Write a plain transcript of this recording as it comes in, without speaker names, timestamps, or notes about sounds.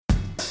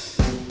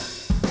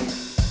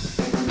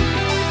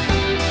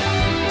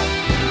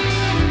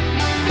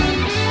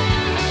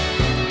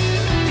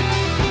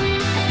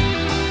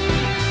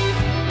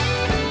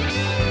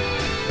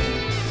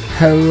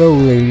Hello,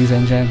 ladies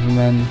and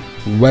gentlemen.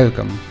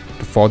 Welcome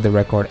to For the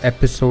Record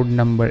episode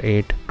number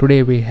 8.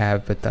 Today we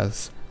have with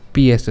us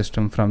PA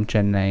System from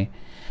Chennai,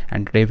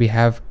 and today we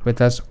have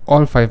with us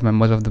all 5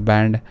 members of the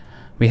band.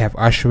 We have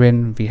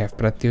Ashwin, we have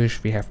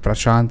Pratyush, we have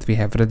Prashant, we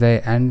have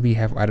Hriday, and we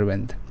have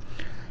Arvind.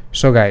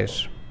 So,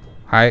 guys,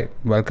 hi,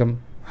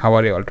 welcome. How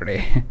are you all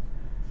today?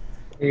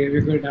 Hey,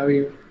 we're good. How are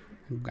you?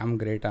 I'm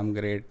great.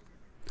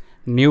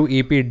 New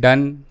EP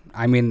done.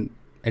 I mean,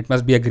 it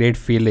must be a great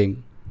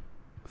feeling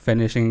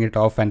finishing it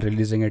off and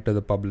releasing it to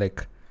the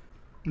public.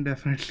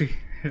 Definitely.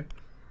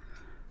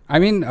 I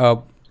mean,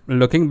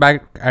 looking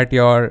back at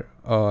your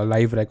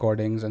live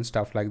recordings and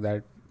stuff like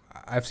that,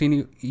 I've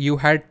seen you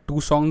had 2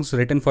 songs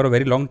written for a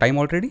very long time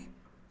already.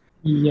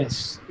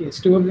 Yes.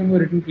 Two of them were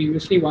written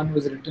previously. One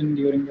was written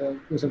during the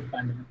course of the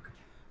pandemic.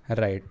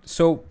 Right.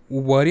 So,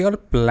 were you all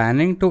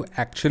planning to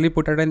actually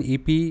put out an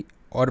EP,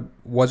 or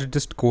was it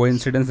just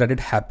coincidence that it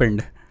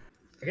happened?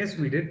 I guess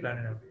we did plan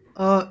it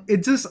out.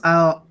 It just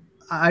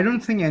I don't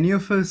think any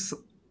of us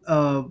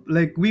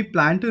like we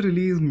planned to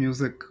release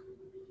music.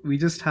 We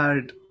just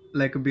had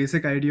like a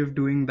basic idea of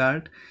doing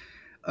that.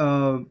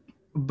 Uh,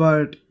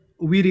 but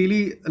we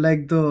really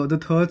like the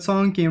third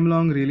song came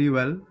along really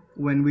well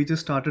when we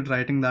just started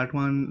writing that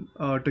one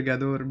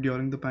together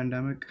during the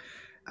pandemic,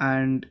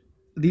 and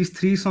these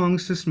three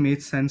songs just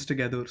made sense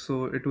together.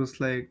 So it was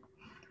like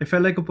it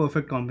felt like a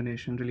perfect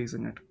combination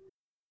releasing it.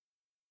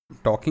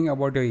 Talking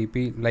about your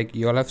EP, like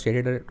you all have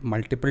stated it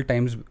multiple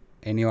times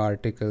in your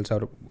articles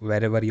or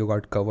wherever you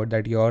got covered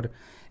that your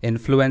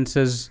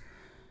influences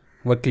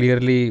were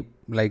clearly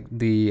like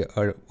the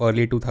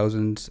early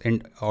 2000s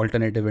in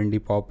alternative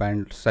indie pop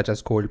and such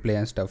as Coldplay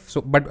and stuff.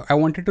 So, but I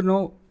wanted to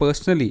know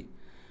personally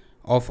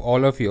of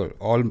all of you,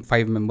 all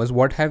 5 members,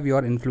 what have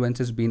your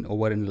influences been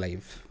over in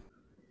life?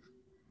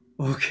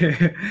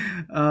 Okay.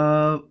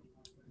 Uh,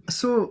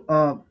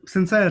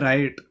 since I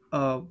write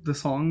the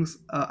songs,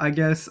 I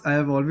guess I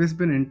have always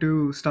been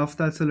into stuff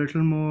that's a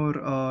little more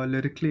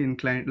lyrically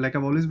inclined. Like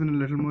I've always been a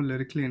little more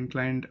lyrically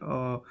inclined.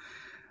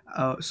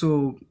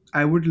 So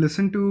I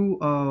listen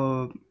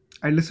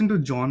to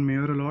John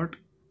Mayer a lot,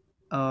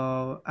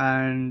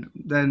 and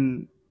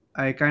then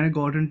I kind of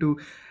got into.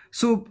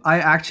 So I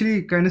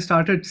actually kind of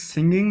started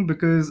singing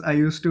because I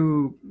used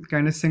to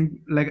kind of sing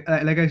like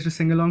I used to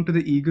sing along to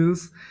the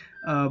Eagles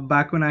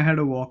back when I had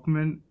a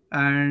Walkman,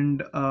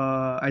 and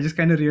I just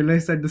kind of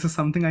realized that this is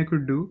something I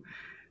could do.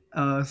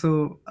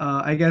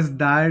 I guess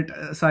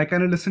so I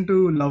kind of listened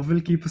to Love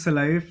Will Keep Us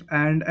Alive,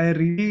 and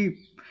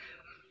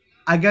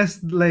I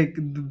guess like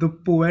the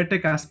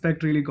poetic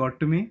aspect really got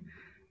to me,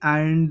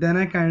 and then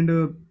I kind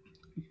of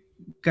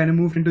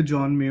moved into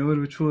John Mayer,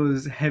 which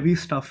was heavy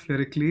stuff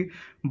lyrically,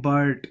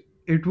 but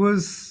it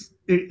was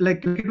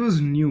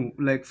new.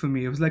 Like for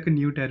me, it was like a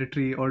new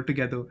territory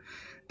altogether.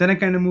 Then I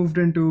kind of moved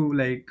into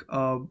like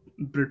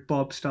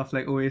Britpop stuff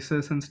like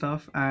Oasis and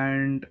stuff,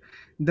 and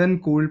then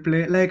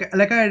Coldplay. Like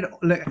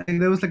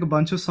there was like a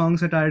bunch of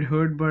songs that I had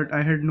heard, but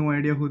I had no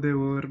idea who they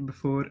were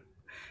before.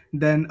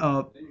 Then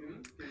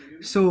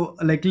so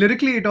like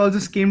lyrically it all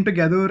just came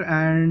together,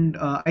 and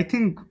I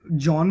think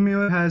John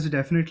Mayer has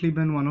definitely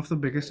been one of the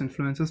biggest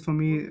influences for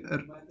me,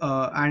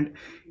 and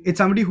it's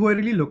somebody who I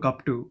really look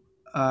up to,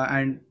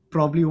 and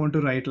probably want to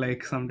write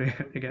like someday.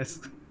 I guess.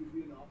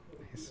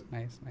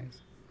 Nice.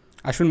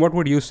 Ashwin, what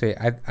would you say?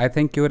 I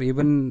think you're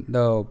even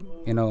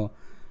you know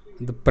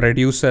the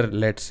producer,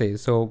 let's say.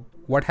 So,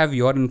 what have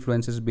your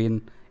influences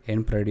been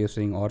in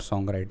producing or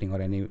songwriting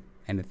or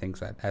anything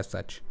as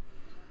such?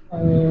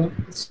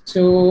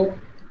 So,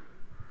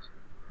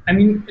 I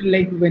mean,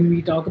 like when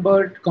we talk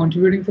about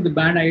contributing for the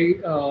band,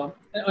 a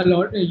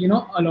lot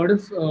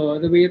of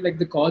the way like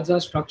the chords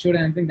are structured,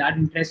 and I think that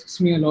interests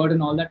me a lot,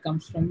 and all that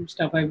comes from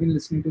stuff I've been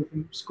listening to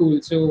from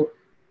school. So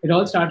it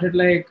all started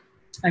like,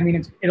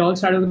 it all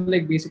started with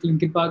like basic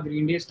Linkin Park,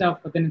 Green Day stuff,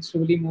 but then it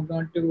slowly moved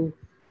on to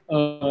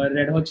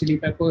Red Hot Chili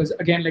Peppers,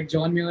 again like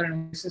John Mayer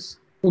and Oasis.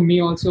 For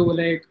me, also were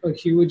like a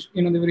huge,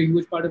 they were a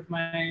huge part of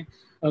my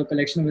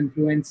collection of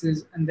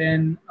influences, and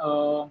then.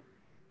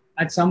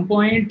 At some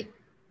point,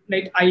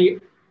 like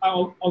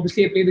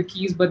obviously I play the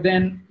keys, but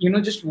then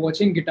just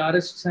watching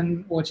guitarists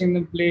and watching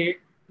them play,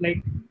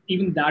 like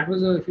even that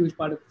was a huge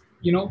part of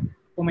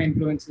for my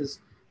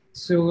influences.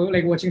 So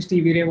like watching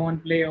Stevie Ray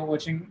Vaughan play or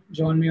watching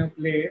John Mayer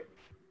play,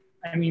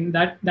 I mean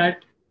uh,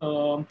 that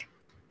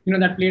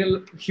played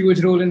a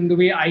huge role in the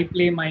way I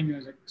play my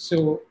music.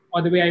 So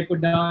or the way I put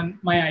down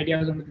my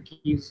ideas onto the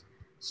keys.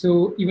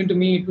 So even to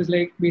me, it was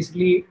like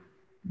basically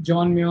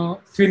John Mayer,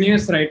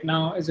 Phineas right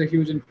now is a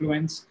huge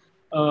influence.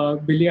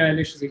 Billie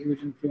Eilish is a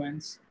huge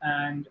influence,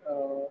 and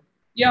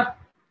yeah,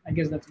 I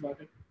guess that's about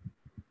it.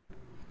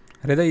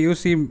 Rida, you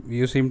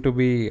seem to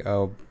be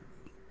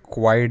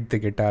quite the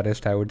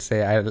guitarist. I would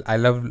say I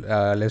love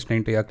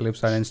listening to your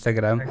clips on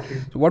Instagram. Thank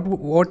you. So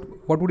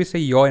what would you say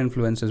your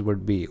influences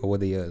would be over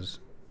the years?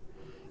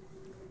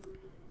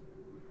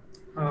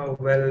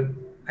 Well,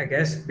 I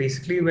guess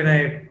basically when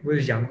I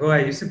was younger,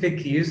 I used to play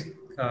keys.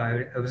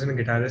 I wasn't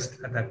a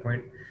guitarist at that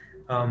point.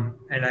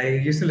 And I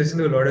used to listen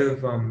to a lot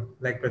of,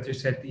 like Pratyush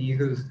said, the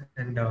Eagles,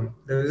 and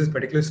there was this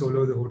particular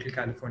solo, the Hotel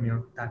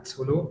California, that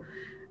solo.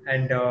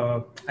 And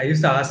I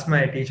used to ask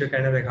my teacher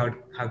kind of like,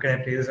 how can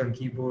I play this on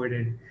keyboard?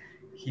 And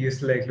he used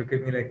to like look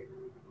at me like,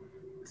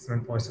 it's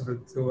not possible.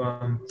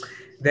 So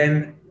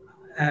then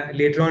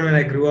later on when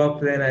I grew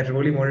up, then I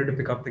really wanted to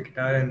pick up the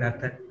guitar, and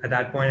at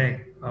that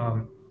point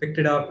I picked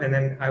it up, and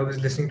then I was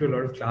listening to a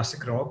lot of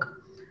classic rock,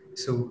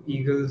 so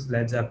Eagles,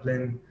 Led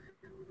Zeppelin,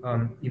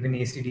 even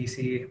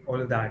AC/DC, all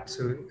of that.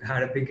 So it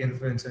had a big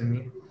influence on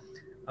me.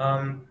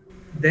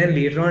 Then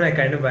later on, I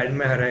kind of widened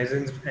my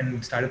horizons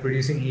and started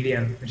producing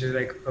EDM, which is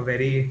like a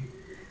very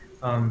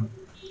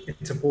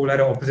it's a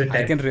polar opposite I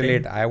type can of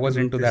relate. thing I was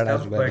to into this that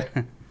as stuff, well.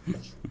 but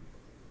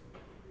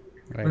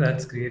oh, Right.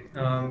 that's great.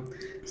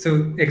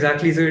 So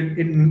exactly, so it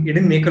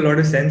didn't make a lot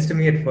of sense to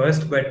me at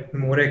first, but the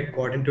more I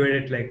got into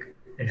it,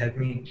 it helped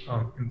me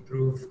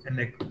improve and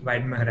like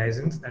widen my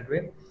horizons that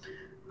way.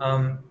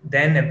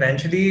 Then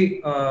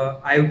eventually,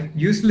 I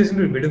used to listen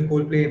to a bit of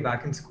Coldplay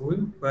back in school,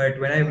 but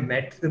when I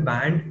met the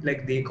band,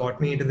 like they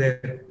got me into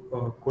their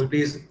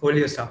Coldplay's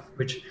earlier stuff,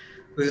 which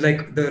was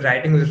like the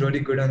writing was really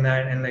good on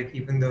that, and like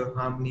even the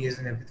harmonies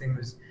and everything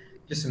was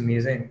just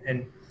amazing.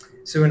 And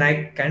so when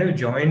I kind of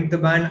joined the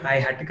band, I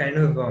had to kind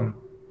of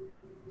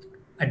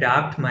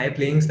adapt my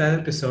playing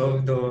style to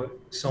serve the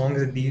songs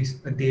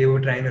that they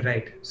were trying to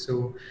write.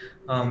 So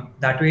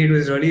that way, it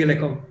was really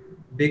like a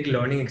big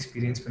learning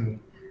experience for me.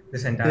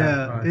 This entire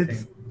Yeah,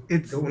 thing. The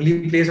it's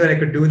only place where I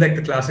could do like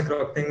the classic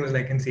rock thing was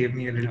like and save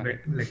me a little bit,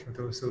 Right. like with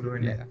the solo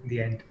in Yeah.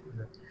 the end.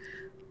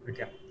 But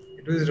yeah,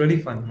 it was really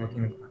fun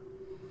working with them.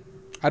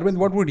 Arvind,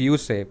 what would you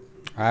say?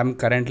 I'm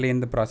currently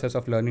in the process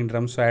of learning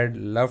drums, so I'd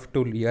love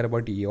to hear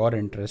about your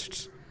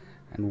interests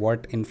and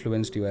what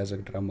influenced you as a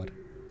drummer.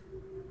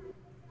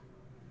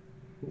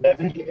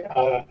 Definitely.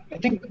 I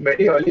think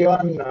very early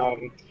on,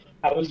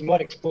 I was more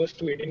exposed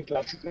to Indian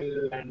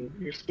classical and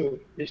used to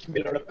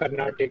be a lot of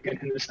Carnatic and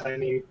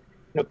Hindustani,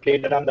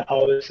 played around the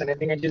house, and I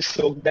think I just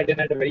soaked that in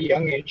at a very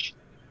young age.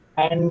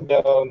 And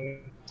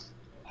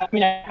I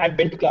mean, I've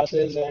been to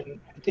classes, and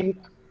I think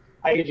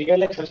I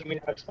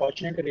was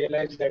fortunate to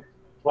realize that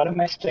one of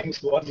my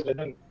strengths was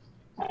rhythm.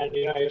 And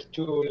I used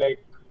to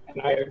like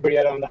annoy everybody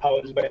around the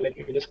house by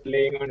like just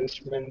playing on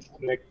instruments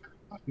and like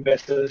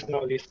vessels and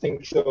all these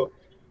things. So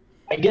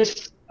I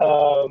guess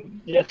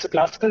yeah, so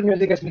classical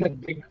music has been a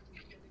big.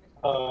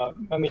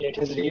 I mean, it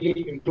has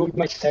really improved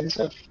my sense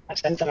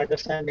and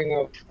understanding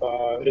of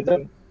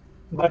rhythm.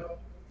 But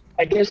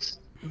I guess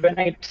when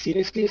I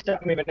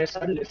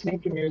started listening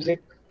to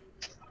music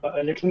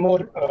a little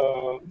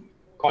more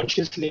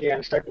consciously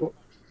and start to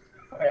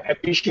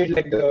appreciate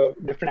like the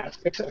different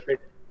aspects of it,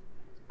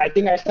 I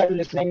think I started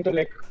listening to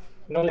like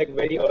like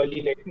very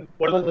early, like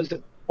whatever was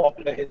the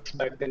popular hits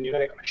back then,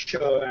 like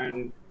Usher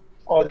and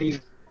all these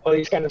all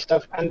these kind of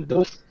stuff. And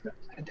those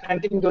I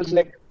think those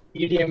like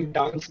EDM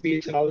dance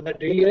beats and all that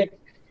really like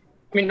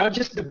I mean not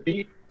just the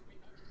beat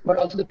but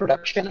also the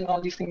production and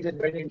all these things that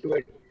went into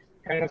it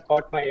kind of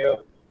caught my ear.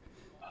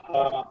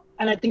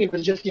 And I think it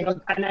was just,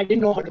 and I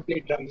didn't know how to play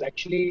drums.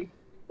 Actually,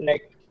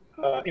 like,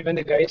 even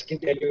the guys can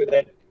tell you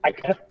that I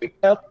kind of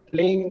picked up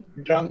playing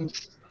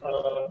drums,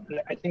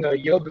 I think a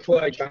year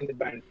before I joined the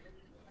band.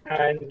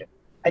 And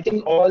I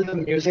think all the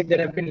music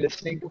that I've been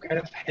listening to kind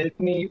of helped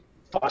me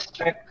fast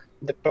track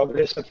the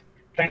progress of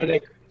trying to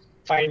like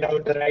find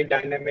out the right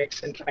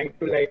dynamics and trying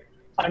to like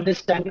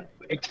understand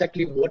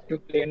exactly what to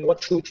play and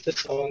what suits the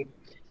song.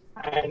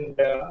 And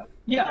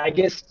yeah, I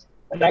guess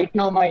right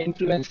now my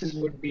influences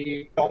would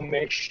be Tom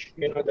Misch.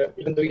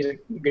 Even though he's a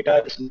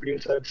guitarist and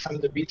producer, some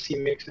of the beats he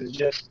makes is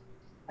just,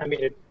 I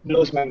mean, it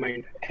blows my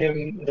mind.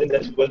 Him, then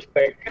there's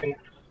Wolfpack, and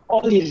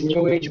all these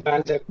new age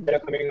bands that are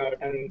coming out.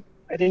 And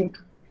I think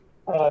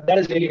that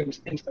has really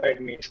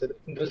inspired me. So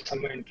those are some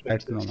of my Right,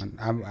 no influences.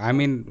 man. I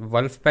mean,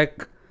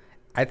 Wolfpack.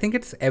 I think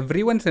it's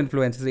everyone's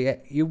influences. Yeah,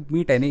 you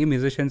meet any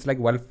musicians like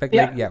Wolfpack, like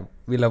Yeah, yeah,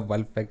 we love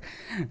Wolfpack.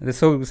 They're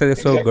so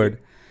exactly. good.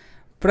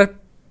 Pra-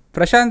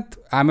 Prashant,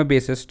 I'm a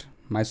bassist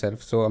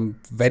myself, so I'm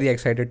very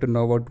excited to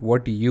know about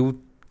what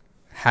you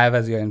have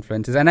as your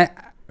influences. And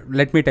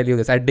let me tell you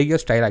this: I dig your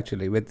style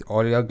actually, with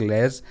all your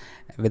glares,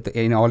 with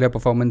in all your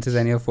performances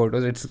and your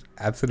photos. It's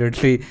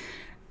absolutely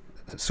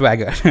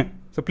swagger.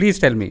 So please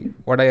tell me,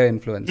 what are your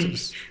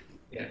influences?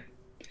 Yeah.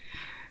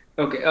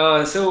 Okay.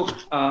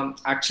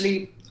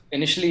 Actually,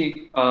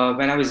 initially,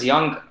 when I was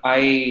young,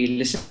 I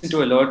listened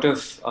to a lot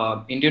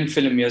of Indian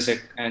film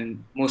music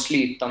and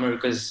mostly Tamil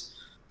because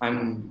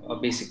I'm a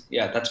basic.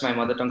 Yeah, that's my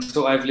mother tongue.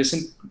 So I've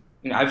listened.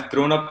 I've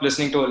grown up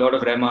listening to a lot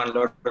of Rahman, a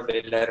lot of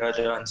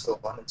Ilaiyaraaja, and so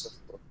on and so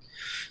forth.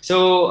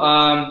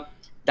 So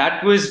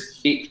that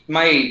was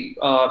my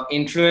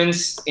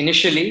influence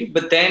initially.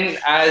 But then,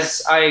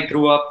 as I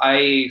grew up,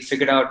 I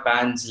figured out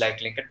bands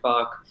like Linkin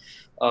Park,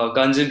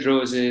 Guns N'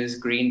 Roses,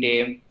 Green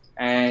Day,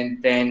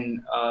 and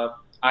then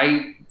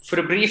for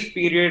a brief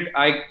period,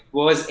 I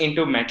was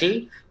into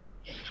metal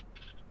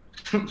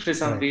for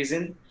some Right.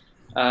 reason.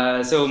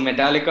 So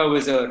Metallica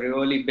was a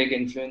really big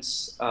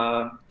influence,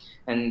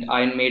 and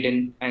Iron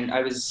Maiden, and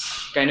I was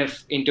kind of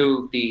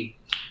into the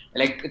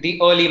like the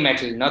early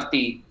metal, not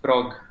the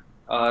prog.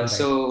 Right.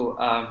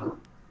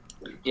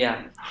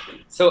 Yeah.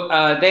 So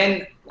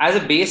then, as a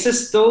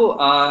bassist, though,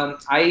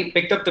 I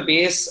picked up the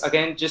bass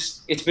again.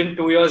 Just it's been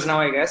 2 years now,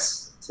 I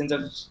guess, since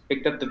I've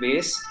picked up the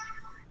bass.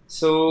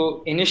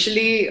 So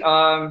initially,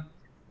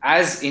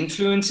 as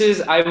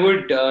influences, I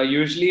would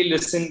usually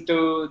listen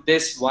to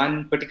this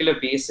one particular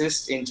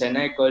bassist in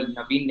Chennai called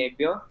Naveen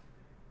Napier.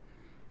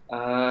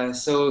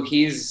 So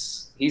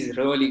he's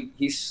really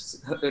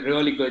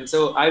good.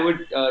 So I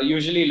would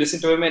usually listen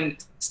to him and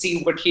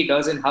see what he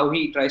does and how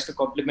he tries to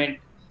complement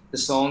the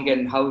song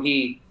and how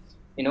he,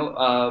 you know,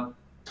 uh,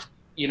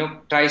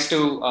 tries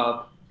to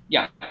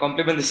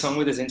complement the song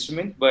with his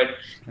instrument. But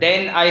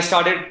then I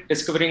started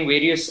discovering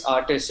various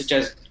artists such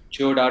as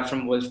Joe Dart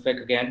from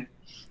Wolfpack again.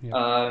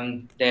 Yeah.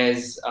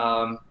 There's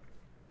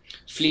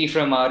Flea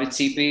from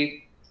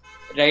RHCP,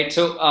 right?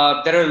 So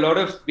there are a lot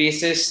of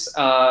bassists,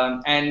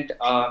 and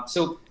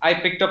so I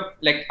picked up,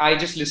 like, I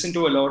just listened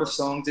to a lot of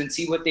songs and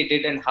see what they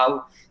did and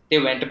how they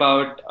went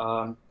about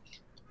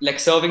like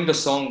serving the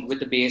song with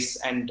the bass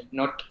and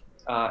not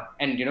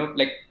and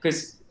like,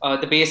 because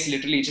the bass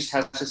literally just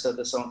has to serve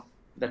the song.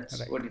 That's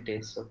Right. what it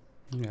is. So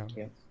Yeah.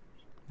 yeah.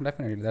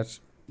 Definitely.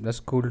 That's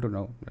cool to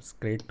know. That's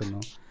great to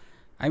know.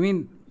 I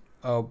mean,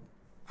 uh,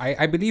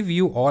 I believe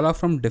you all are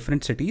from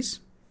different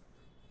cities.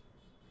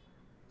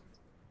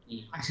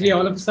 Actually,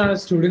 all of us are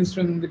students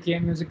from the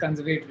KM Music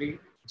Conservatory.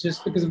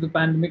 Just because of the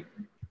pandemic,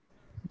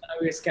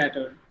 we're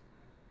scattered.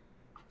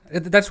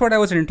 That's what I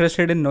was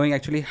interested in knowing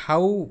actually.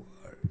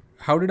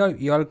 How did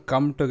you all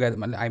come together?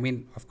 I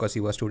mean, of course,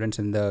 you were students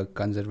in the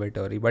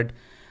conservatory, but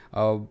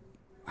uh,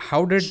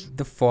 how did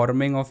the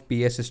forming of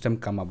PA system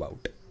come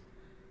about?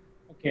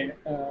 Okay,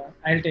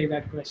 I'll take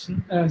that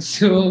question.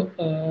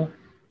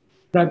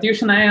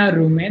 Pratyush and I are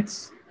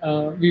roommates.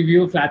 We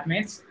view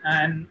flatmates,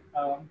 and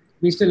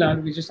we still are.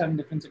 We just have in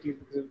different cities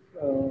because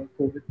of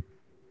COVID.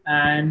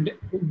 And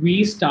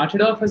we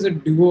started off as a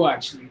duo,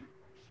 actually.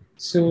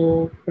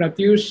 So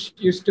Pratyush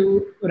used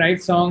to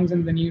write songs,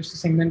 and then he used to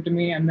sing them to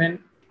me, and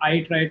then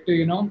I tried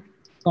to,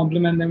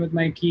 complement them with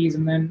my keys,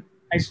 and then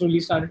I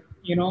slowly started,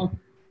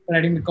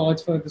 writing the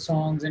chords for the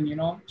songs and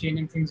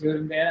changing things here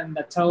and there, and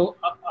that's how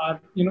our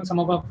some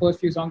of our first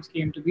few songs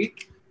came to be.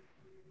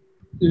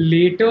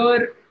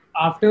 Later,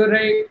 after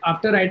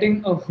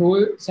writing a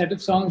whole set of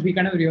songs, we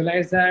kind of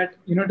realized that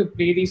to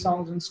play these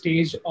songs on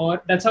stage,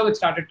 or that's how it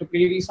started. To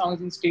play these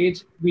songs on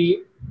stage,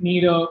 we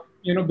need a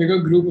bigger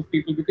group of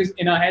people, because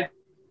in our heads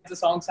the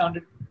song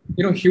sounded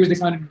huge, they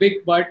sounded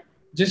big, but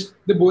just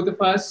the both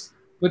of us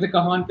with the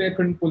kahan player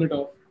couldn't pull it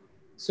off.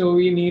 So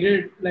we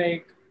needed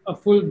like a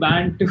full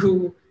band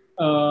to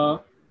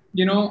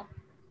you know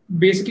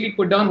basically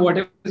put down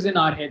whatever is in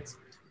our heads.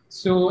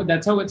 So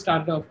that's how it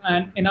started off.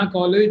 And in our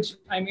college,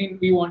 I mean,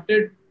 we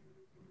wanted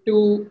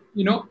to,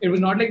 it was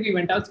not like we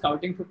went out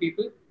scouting for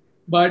people,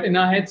 but in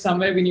our heads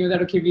somewhere we knew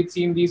that, okay, we'd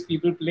seen these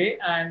people play,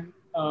 and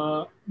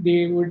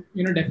they would,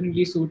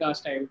 definitely suit our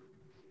style.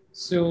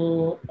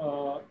 So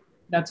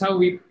that's how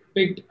we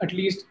picked at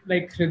least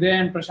like Hriday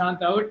and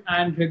Prashant out.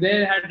 And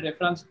Hriday had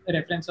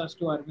reference us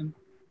to Arvind.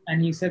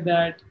 And he said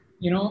that,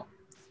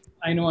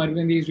 I know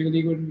Arvind, he's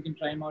really good and we can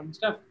try him out and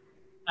stuff.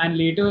 And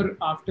later,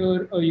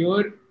 after a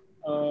year,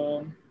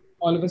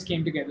 all of us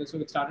came together. So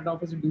it started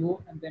off as a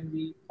duo, and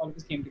then all of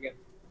us came together.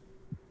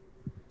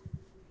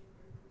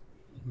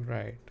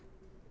 Right.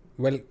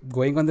 Well,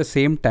 going on the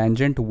same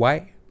tangent,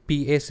 why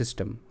PA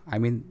system? I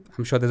mean,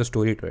 I'm sure there's a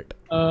story to it.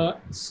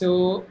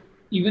 So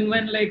even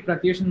when like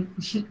Pratyush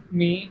and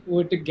me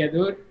were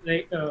together,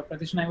 like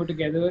Pratyush and I were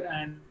together,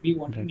 and we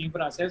wanted a name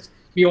for ourselves,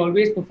 we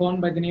always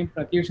performed by the name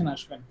Pratyush and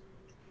Ashwin.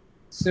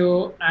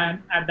 So,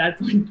 and at that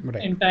point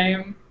in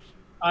time,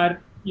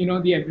 our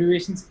the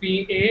abbreviations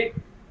PA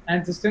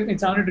and system, it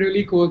sounded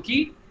really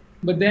quirky,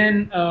 but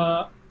then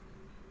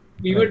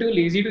we were too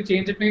lazy to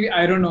change it. Maybe,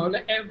 I don't know.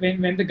 Like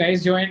when the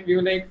guys joined, we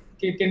were like,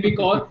 okay, can we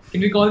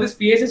call this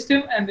PA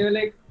system? And they were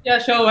like, yeah,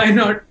 sure, why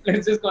not?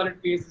 Let's just call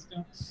it PA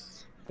system.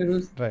 So it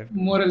was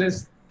more or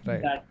less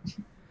that.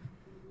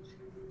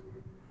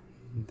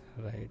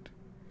 Right.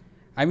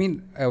 I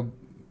mean,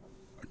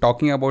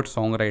 talking about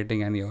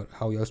songwriting and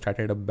how you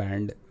started a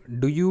band,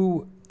 do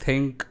you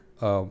think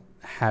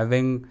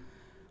having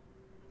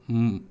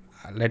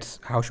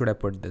how should I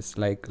put this?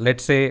 Like,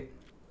 let's say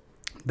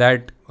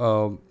that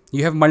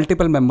you have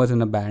multiple members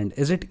in a band.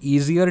 Is it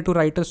easier to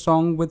write a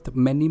song with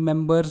many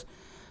members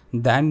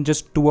than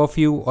just two of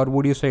you, or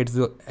would you say it's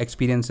the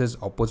experience is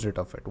opposite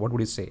of it? What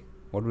would you say?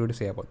 What would you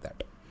say about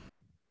that?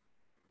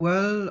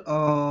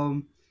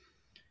 Well,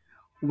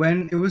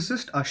 when it was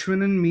just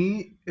Ashwin and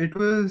me, it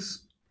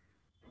was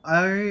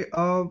I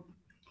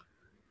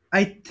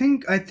I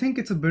think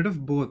it's a bit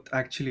of both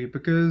actually,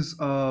 because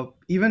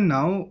even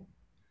now,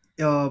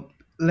 uh,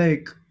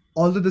 like,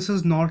 although this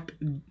is not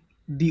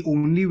the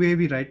only way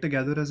we write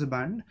together as a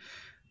band,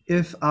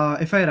 if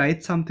I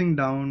write something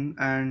down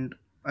I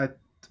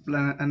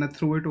and I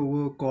throw it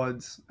over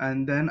chords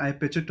and then I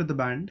pitch it to the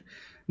band,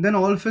 then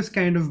all of us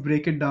kind of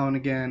break it down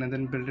again and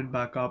then build it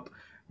back up.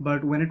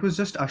 But when it was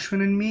just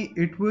Ashwin and me,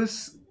 it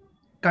was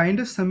kind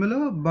of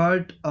similar,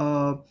 but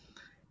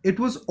it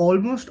was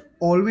almost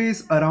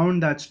always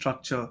around that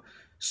structure.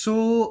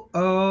 So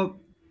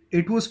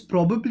it was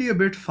probably a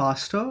bit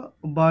faster,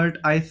 but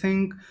I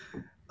think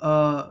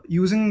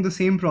using the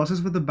same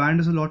process with the band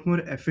is a lot more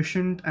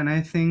efficient, and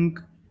I think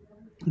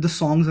the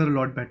songs are a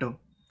lot better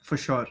for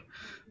sure,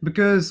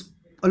 because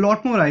a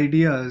lot more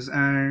ideas,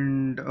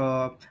 and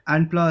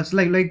plus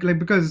like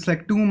because it's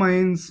like two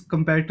minds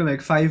compared to like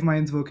five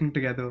minds working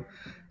together.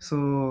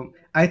 So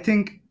I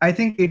think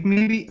it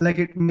may be like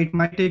it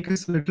might take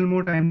us a little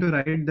more time to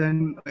write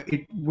than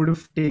it would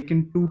have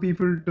taken two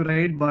people to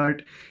write,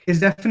 but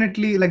it's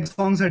definitely like the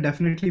songs are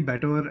definitely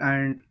better,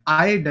 and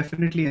I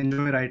definitely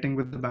enjoy writing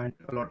with the band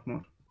a lot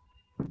more.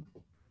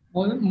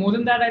 More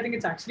than that, I think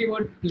it's actually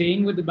about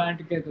playing with the band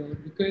together,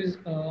 because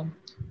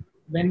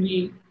when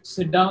we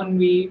sit down,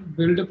 we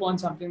build upon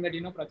something that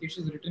Pratyush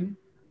has written.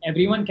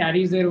 Everyone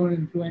carries their own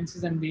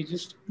influences, and they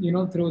just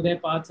throw their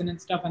parts in and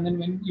stuff. And then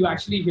when you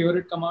actually hear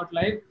it come out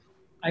live,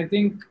 I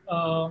think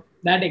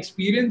that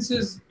experience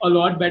is a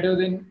lot better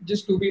than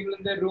just two people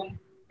in their room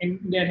in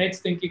their heads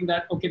thinking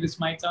that okay, this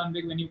might sound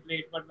big when you play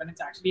it, but when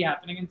it's actually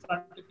happening in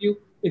front of you,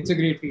 it's a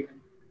great feeling.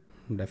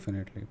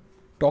 Definitely.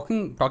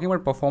 Talking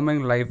about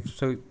performing live,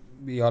 so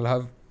we all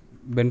have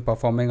been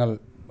performing a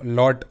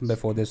lot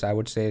before this. I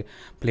would say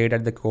played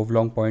at the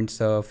Covelong Point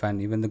Surf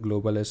and even the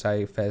Global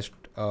SI Fest.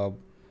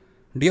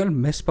 Do you all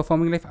miss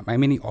performing live? I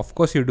mean, of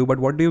course you do, but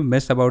what do you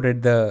miss about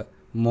it the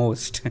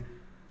most?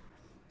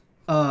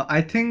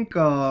 I think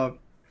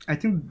I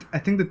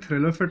think the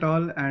thrill of it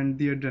all and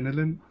the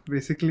adrenaline,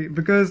 basically,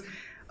 because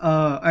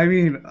I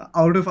mean,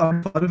 out of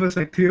all of us,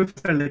 like three of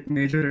us are like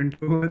major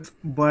introverts,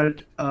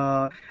 but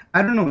I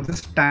don't know,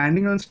 just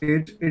standing on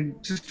stage,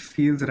 it just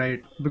feels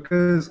right,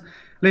 because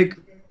like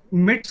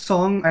mid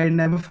song, I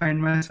never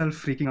find myself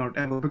freaking out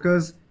ever,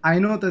 because I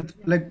know that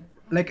like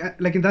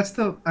that's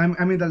the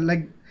I mean that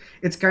like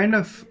it's kind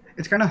of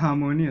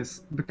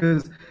harmonious,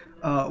 because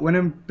when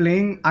I'm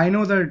playing, I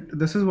know that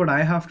this is what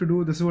I have to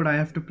do, this is what I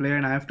have to play,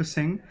 and I have to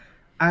sing.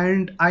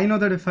 And I know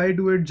that if I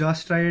do it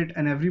just right,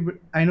 and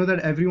I know that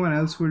everyone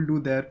else will do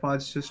their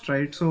parts just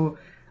right. So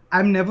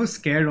I'm never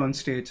scared on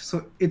stage.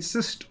 So it's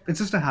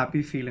just a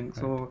happy feeling. Right.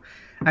 So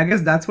I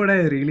guess that's what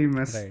I really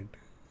miss.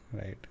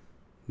 Right.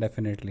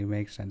 Definitely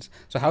makes sense.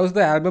 So how's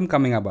the album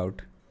coming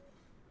about?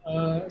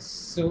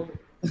 So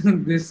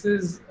this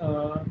is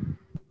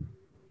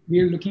we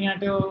are looking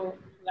at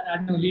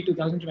an early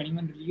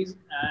 2021 release,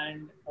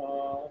 and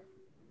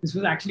this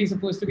was actually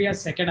supposed to be our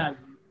second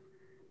album.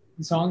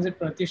 The songs that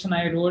Pratyush and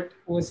I wrote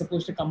was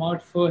supposed to come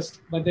out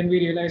first, but then we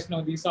realized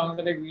no, these songs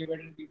are like way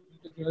better than people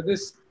to hear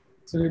this,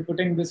 so we're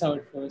putting this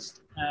out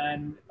first.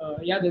 And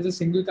yeah, there's a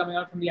single coming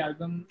out from the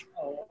album,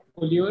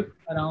 Folio,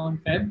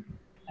 around Feb,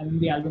 and then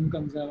the album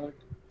comes out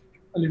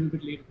a little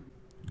bit later.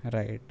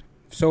 Right.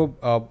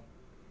 So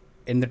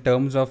in the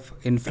terms of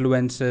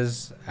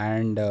influences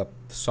and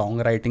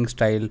songwriting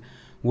style,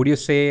 would you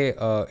say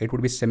it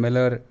would be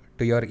similar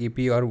to your EP,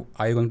 or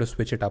are you going to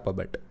switch it up a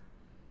bit?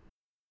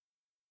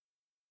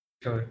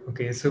 Sure.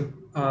 Okay. So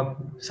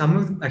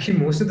actually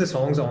most of the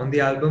songs on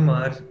the album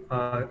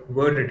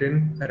were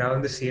written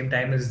around the same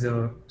time as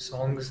the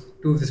songs,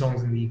 two of the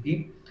songs in the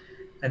EP,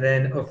 and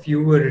then a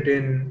few were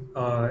written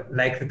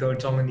like the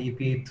third song in the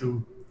EP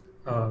through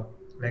uh,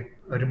 like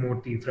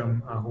remotely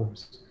from our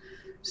homes.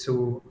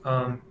 So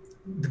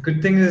the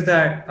good thing is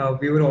that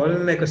we were all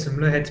in like a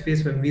similar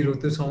headspace when we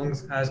wrote the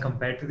songs as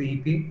compared to the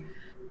EP.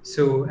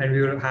 So and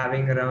we were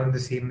having around the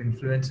same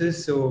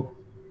influences. So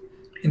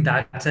in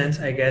that sense,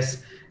 I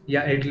guess,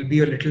 yeah, it'll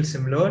be a little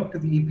similar to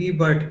the EP,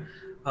 but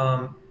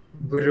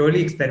we're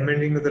really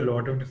experimenting with a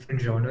lot of different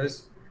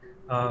genres.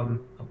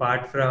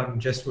 Apart from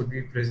just what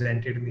we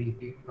presented in the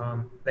EP,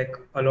 like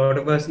a lot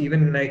of us,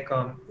 even like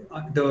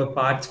the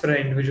parts for our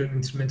individual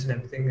instruments and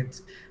everything,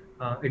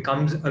 it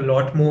comes a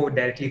lot more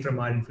directly from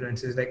our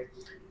influences. Like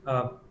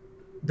uh,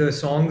 the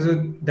songs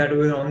that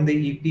were on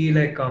the EP,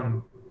 like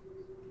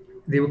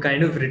they were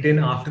kind of written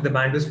after the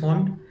band was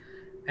formed,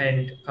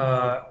 and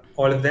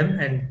all of them.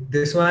 And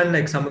this one,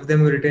 like some of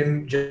them were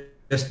written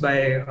just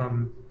by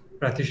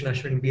Pratish and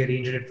Ashwin. We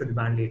arranged it for the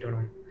band later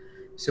on.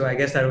 So I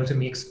guess that also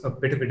makes a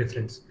bit of a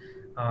difference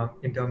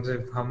in terms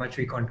of how much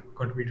we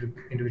contributed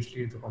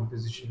individually to the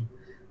composition.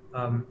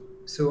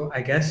 So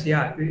I guess,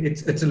 yeah,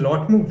 it's a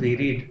lot more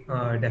varied,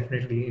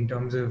 definitely, in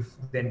terms of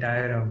the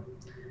entire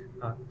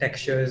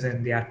textures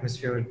and the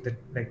atmosphere that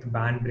like the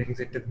band brings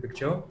into the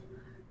picture.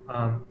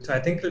 So I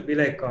think it'll be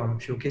like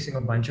showcasing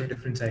a bunch of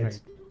different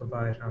sides of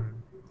our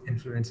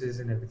influences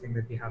and everything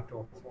that we have to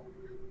offer.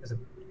 As a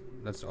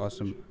That's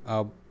awesome.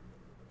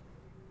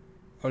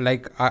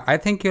 I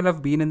think you'll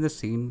have been in the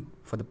scene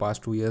for the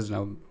past 2 years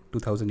now,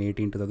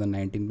 2018,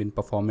 2019, been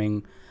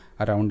performing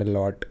around a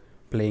lot,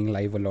 playing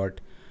live a lot.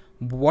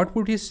 What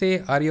would you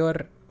say are your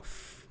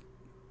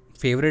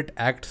favorite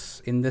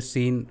acts in the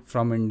scene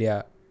from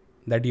India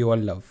that you all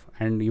love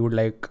and you would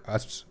like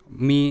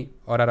me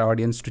or our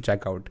audience to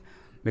check out?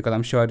 Because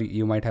I'm sure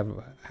you might have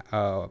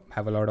a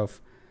lot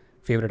of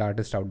favorite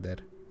artists out there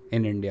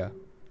in India.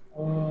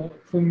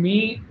 For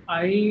me,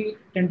 I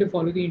tend to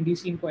follow the indie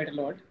scene quite a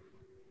lot.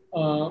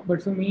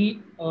 But for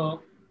me,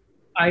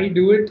 I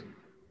do it.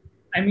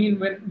 I mean,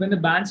 when the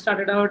band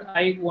started out,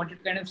 I wanted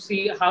to kind of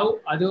see how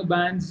other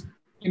bands,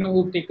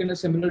 who've taken a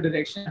similar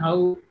direction,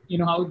 how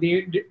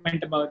they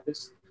went about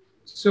this.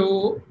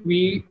 So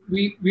we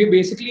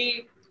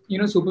basically,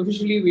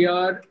 superficially, we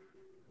are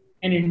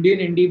an Indian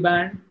indie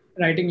band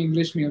writing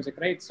English music,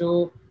 right?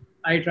 So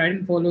I tried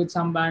and followed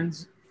some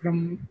bands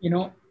from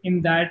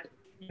in that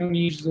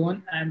niche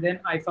zone, and then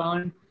I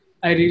found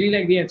I really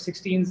like the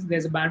F16s.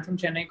 There's a band from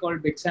Chennai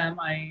called Big Sam.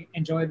 I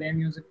enjoy their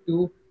music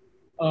too.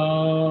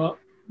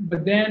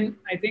 But then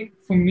I think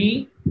for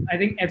me, I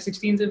think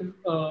F16s have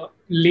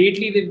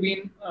lately they've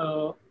been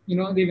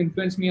they've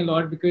influenced me a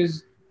lot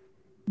because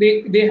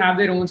they have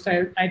their own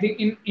style. I think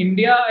in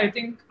India,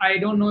 I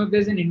don't know if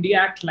there's an indie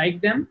act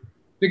like them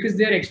because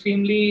they're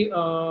extremely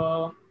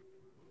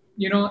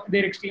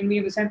they're extremely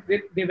in the sense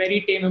they're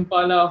very Tame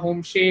Impala,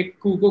 Home Shake,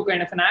 Kuko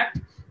kind of an act,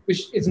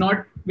 which is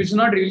not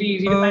really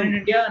easy to find in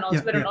India, and also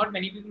there are not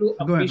many people who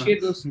Go ahead,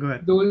 appreciate Vance. Go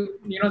ahead. those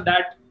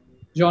that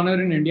genre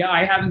in India.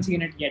 I haven't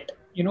seen it yet.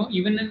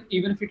 Even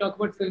if you talk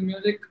about film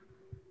music,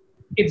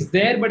 it's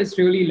there, but it's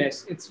really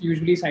less. It's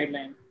usually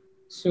sidelined.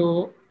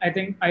 So I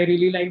think I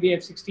really like the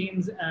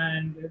F16s,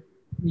 and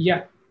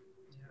yeah.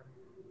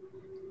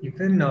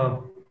 Even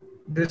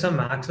there's some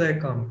acts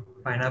like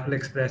Pineapple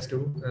Express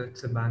too.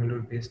 It's a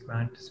Bangalore-based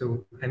band.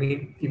 So I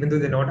mean, even though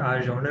they're not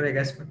our genre, I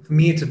guess for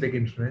me it's a big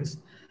influence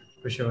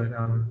for sure.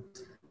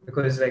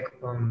 Because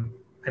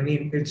I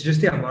mean, it's just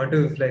the amount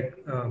of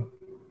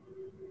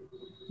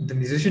the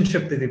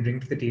musicianship that they bring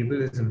to the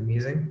table is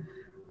amazing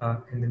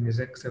in the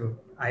music. So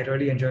I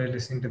really enjoy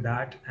listening to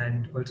that,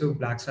 and also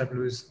Black Star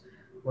Blues,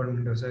 Warren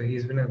Mendoza.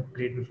 He's been a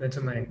great influence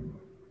on my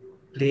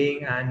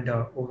playing, and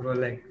overall,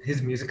 like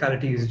his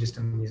musicality is just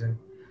amazing.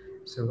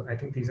 So I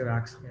think these are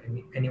acts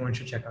anyone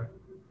should check out.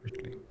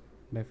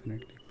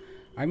 Definitely.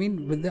 I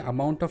mean, with the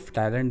amount of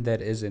talent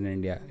there is in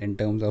India in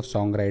terms of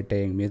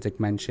songwriting,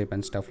 musicmanship,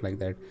 and stuff like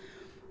that,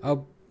 uh,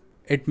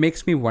 it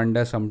makes me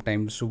wonder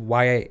sometimes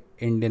why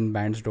Indian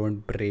bands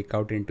don't break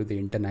out into the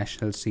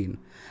international scene.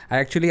 I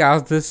actually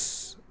asked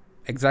this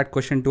exact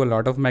question to a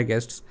lot of my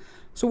guests.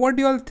 So, what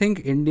do you all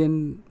think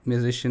Indian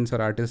musicians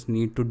or artists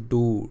need to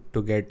do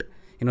to get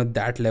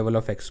that level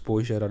of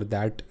exposure or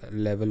that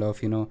level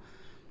of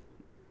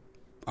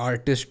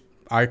artist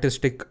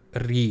artistic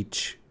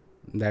reach?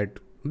 That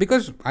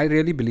because I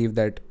really believe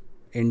that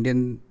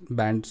Indian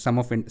bands, some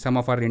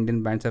of our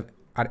Indian bands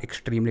are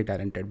extremely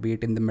talented, be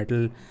it in the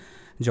metal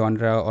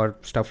genre or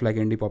stuff like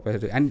indie pop,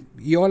 and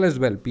you all as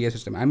well, PA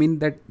System. I mean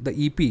that the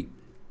EP,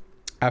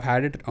 I've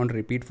had it on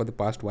repeat for the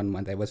past 1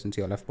 month ever since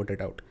you all have put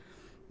it out.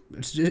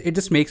 It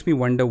just makes me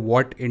wonder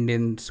what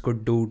Indians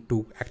could do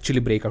to actually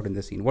break out in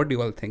the scene. What do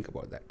you all think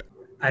about that?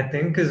 I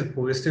think as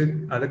opposed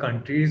to other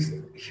countries,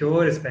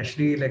 here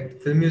especially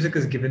like film music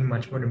is given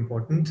much more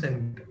importance,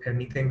 and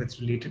anything that's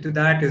related to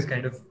that is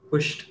kind of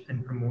pushed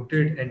and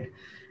promoted. And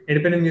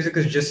independent music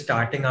is just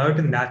starting out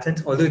in that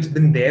sense. Although it's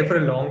been there for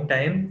a long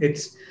time,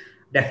 it's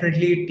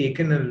definitely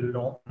taken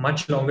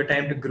much longer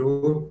time to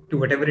grow to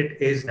whatever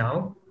it is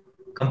now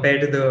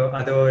compared to the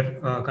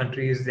other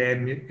countries, their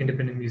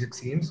independent music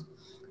scenes.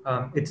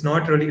 It's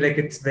not really like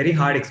it's very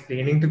hard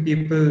explaining to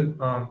people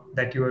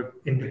that you're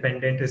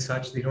independent as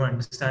such. They don't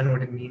understand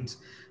what it means.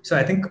 So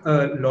I think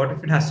a lot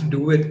of it has to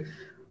do with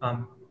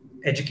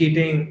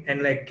educating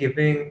and like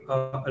giving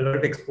a lot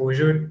of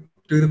exposure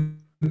to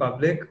the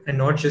public and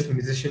not just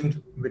musicians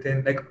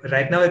within. Like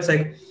right now, it's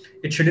like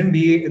it shouldn't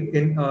be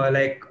in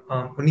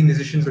only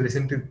musicians who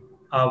listen to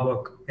our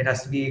work. It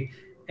has to be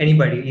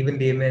anybody, even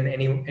layman,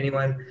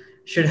 anyone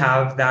should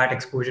have that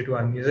exposure to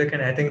our music.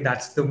 And I think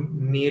that's the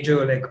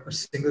major, like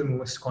single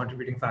most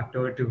contributing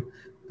factor to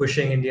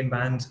pushing Indian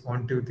bands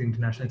onto the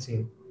international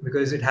scene,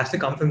 because it has to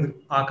come from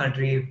our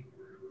country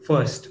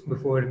first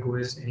before it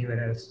goes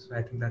anywhere else. So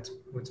I think that's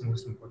what's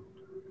most important.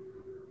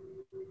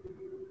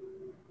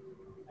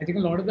 I think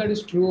a lot of that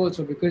is true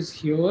also because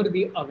here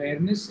the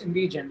awareness in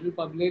the general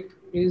public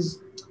is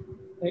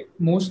like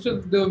most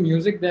of the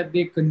music that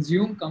they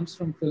consume comes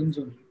from films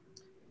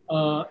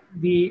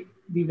only.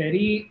 The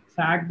very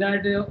fact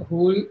that a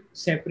whole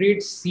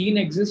separate scene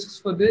exists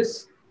for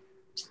this,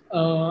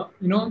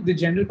 the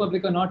general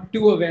public are not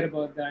too aware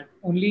about that.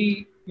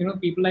 Only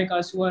people like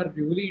us who are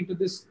really into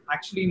this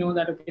actually know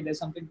that okay, there's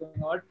something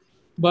going on.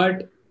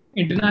 But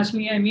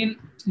internationally, I mean,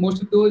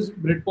 most of those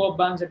Britpop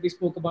bands that we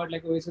spoke about,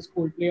 like Oasis,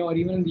 Coldplay, or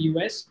even in the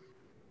US,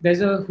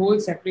 there's a whole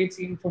separate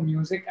scene for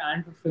music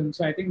and for film.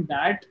 So I think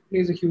that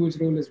plays a huge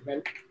role as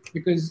well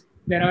because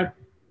there are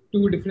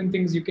two different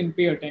things you can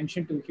pay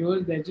attention to. Here,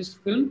 there's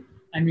just film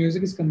and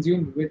music is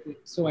consumed with it.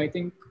 So I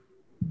think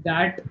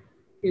that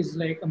is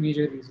like a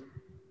major reason.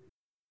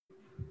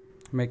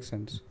 Makes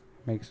sense.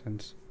 Makes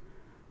sense.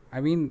 I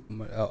mean,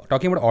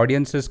 talking about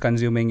audiences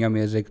consuming your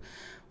music,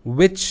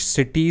 which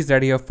cities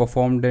that you have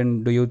performed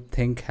in do you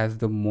think has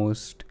the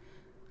most,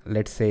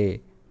 let's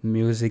say,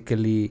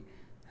 musically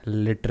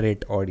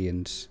literate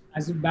audience?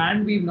 As a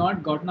band, we've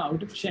not gotten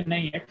out of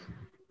Chennai yet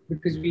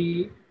because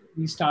we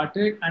we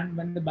started, and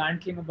when the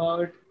band came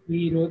about,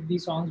 we wrote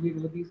these songs, we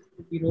wrote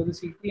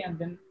the EP, and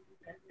then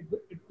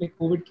like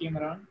COVID came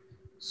around,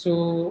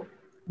 so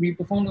we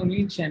performed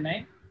only in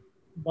Chennai.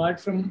 But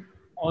from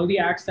all the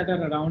acts that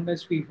are around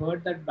us, we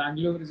heard that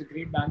Bangalore is a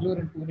great Bangalore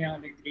and Pune are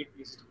like great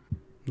places.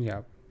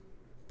 Yeah,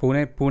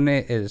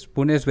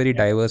 Pune is very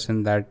diverse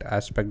in that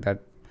aspect,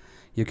 that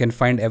you can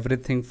find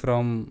everything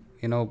from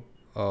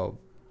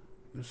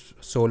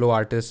solo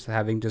artists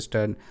having just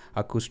an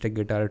acoustic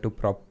guitar to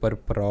proper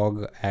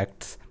prog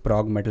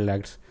metal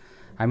acts.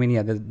 I mean,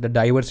 yeah, the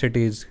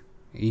diversity is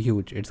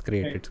huge. It's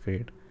great. Right. It's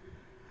great.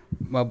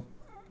 Uh,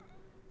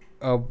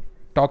 uh,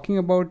 Talking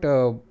about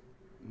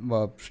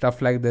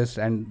stuff like this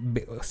and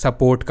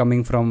support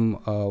coming from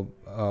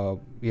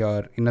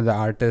your the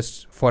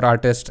artists, for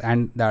artists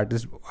and the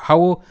artists,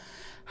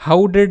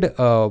 how did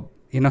AR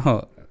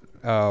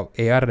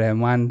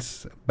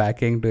Rahman's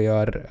backing to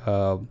your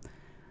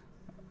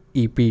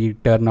EP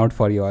turn out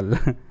for you all?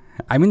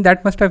 I mean,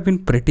 that must have been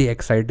pretty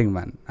exciting,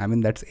 man. I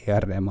mean, that's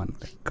AR Rahman.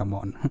 Like, come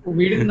on.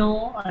 We didn't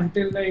know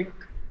until like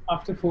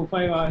after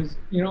 4-5 hours,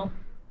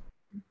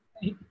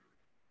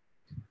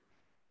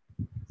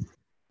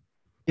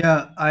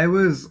 Yeah, I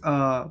was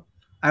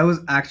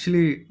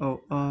actually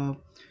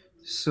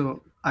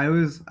so I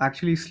was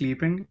actually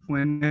sleeping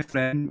when my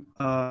friend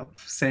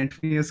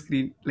sent me a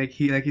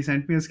he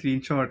sent me a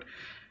screenshot,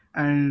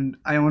 and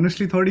I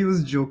honestly thought he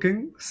was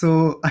joking.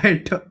 So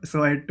I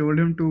told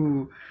him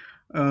to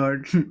uh,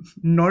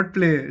 not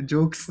play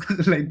jokes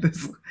like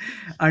this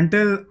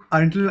until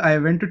I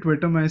went to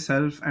Twitter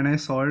myself and I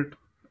saw it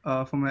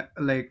for my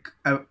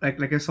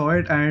I saw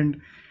it,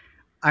 and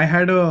I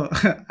had a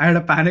I had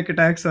a panic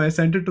attack, so I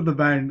sent it to the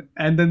band,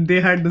 and then they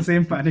had the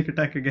same panic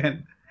attack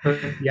again.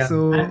 Yeah.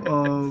 So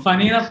and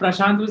funny enough,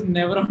 Prashant was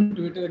never on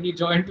Twitter. He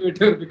joined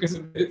Twitter because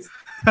of this.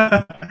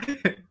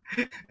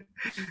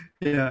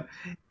 yeah,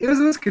 it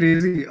was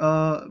crazy.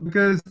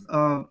 Because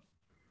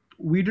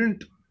we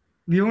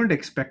weren't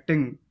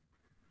expecting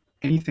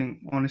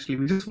anything. Honestly,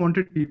 we just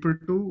wanted people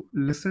to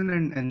listen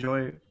and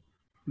enjoy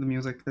the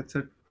music. That's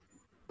it.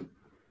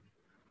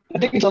 I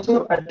think it's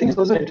also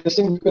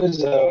interesting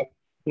because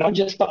not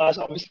just for us,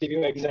 obviously we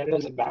were excited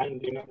as a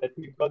band, that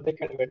we got that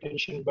kind of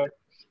attention, but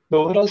the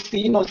overall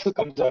scene also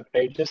comes up,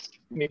 right? Just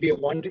maybe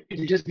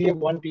it'll just be a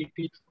one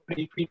retweet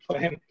for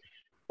him,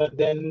 but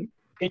then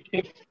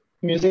if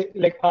music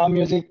like our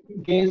music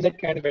gains that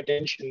kind of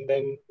attention,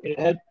 then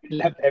it'll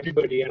help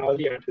everybody and all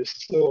the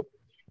artists. So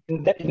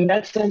in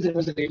that sense, it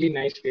was a really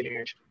nice feeling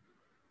actually.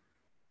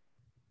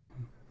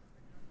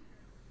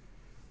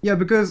 Yeah,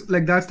 because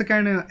like that's the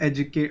kind of that's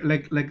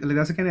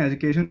the kind of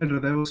education that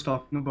Hriday was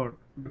talking about.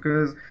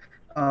 Because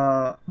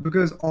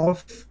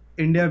of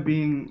India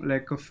being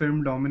like a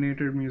film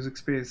dominated music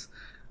space,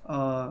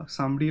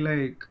 somebody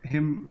like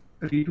him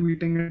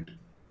retweeting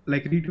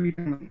like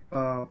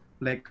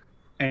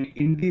an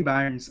indie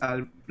band's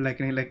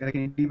like an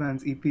indie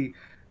band's EP,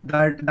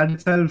 that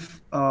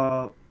itself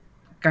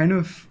kind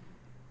of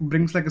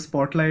brings like a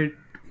spotlight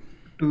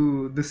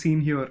to the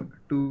scene here,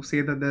 to say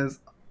that there's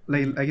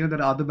there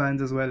are other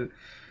bands as well,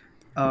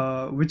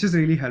 which is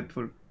really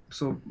helpful.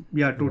 So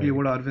yeah, totally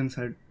what Arvind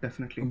said,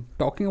 definitely.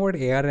 Talking about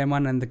AR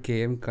Rahman and the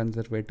KM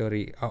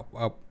Conservatory,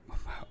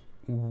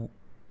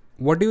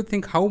 what do you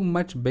think? How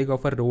much big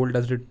of a role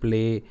does it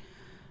play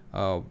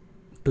to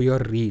your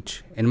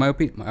reach? In my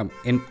opinion,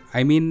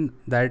 I mean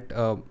there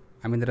are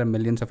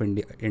millions of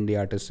indie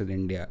artists in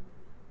India,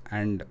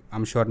 and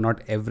I'm sure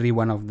not every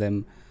one of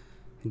them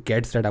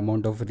gets that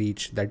amount of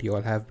reach that you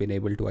all have been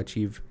able to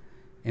achieve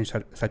in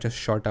such a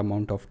short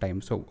amount of time.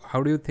 So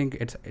how do you think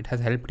it has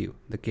helped you,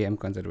 the KM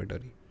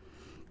Conservatory?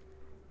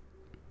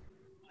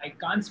 I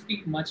can't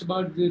speak much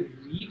about the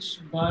reach,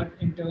 but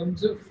in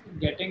terms of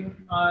getting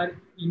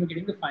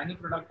the final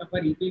product of our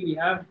EP, we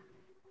have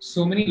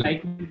so many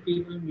like-minded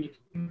people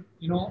making,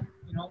 the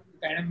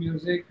kind of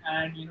music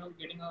and,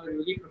 getting a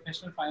really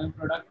professional final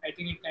product. I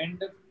think it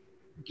kind of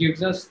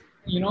gives us,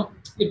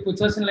 it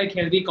puts us in like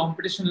healthy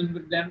competition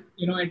with them.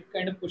 It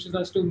kind of pushes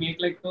us to make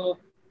like a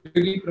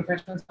really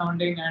professional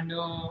sounding and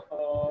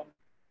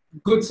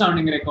good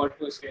sounding record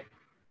per se.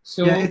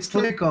 So Yeah, it's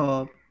like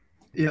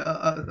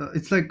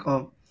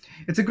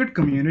it's a good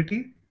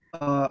community,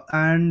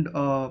 and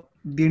the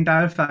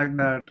entire fact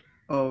that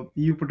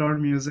you put out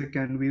music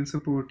and we'll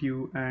support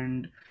you,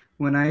 and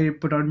when I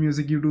put out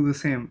music you do the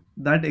same,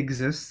 that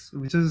exists,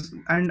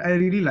 and I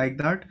really like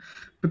that,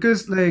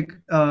 because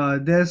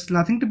there's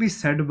nothing to be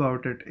said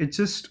about it. It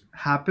just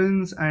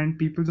happens and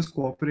people just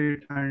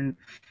cooperate, and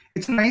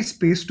it's a nice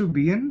space to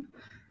be in.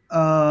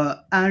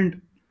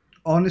 And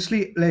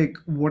honestly, like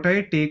what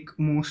I take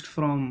most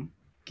from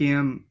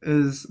KM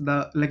is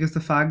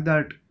the fact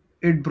that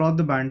it brought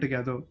the band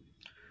together,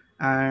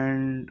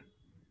 and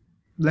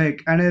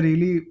and I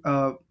really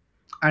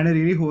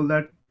hold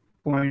that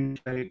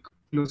point like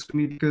close to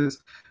me,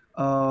 because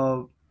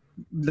uh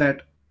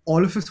that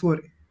all of us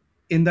were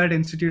in that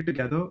institute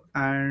together,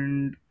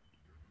 and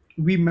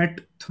we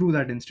met through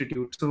that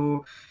institute.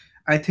 So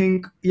I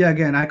think, yeah,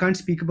 again, I can't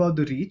speak about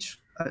the reach,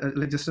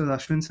 just as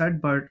Ashwin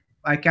said, but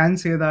I can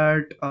say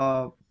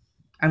that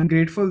I'm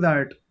grateful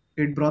that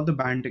it brought the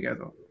band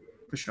together,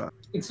 for sure.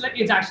 It's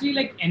actually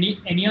like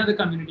any other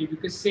community,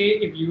 because say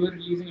if you were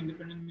releasing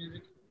independent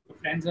music, your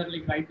friends are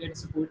like right there to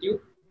support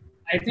you.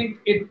 I think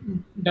it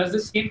does the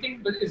same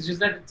thing, but it's just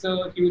that it's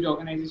a huge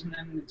organization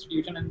and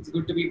institution, and it's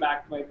good to be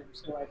backed by them.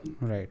 So I think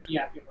Right. be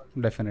happy about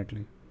it.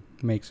 Definitely.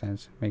 Makes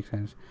sense.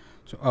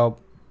 So,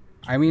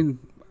 I mean,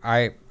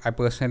 I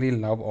personally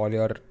love all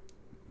your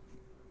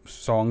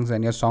songs,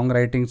 and your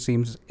songwriting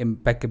seems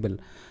impeccable.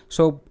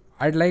 So,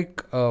 I'd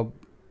like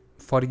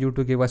for you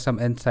to give us some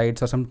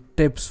insights or some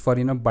tips for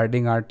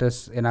budding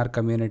artists in our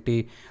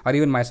community, or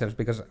even myself,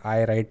 because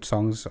I write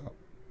songs.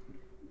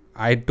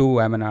 I too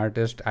am an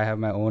artist. I have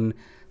my own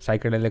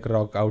psychedelic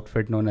rock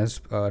outfit known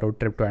as Road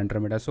Trip to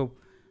Andromeda. So,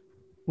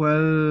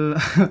 Well,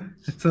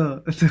 that's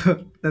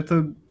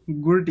a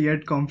good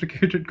yet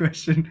complicated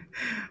question.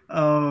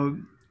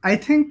 I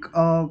think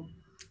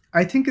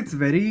it's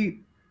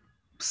very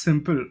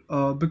simple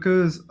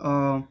because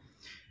I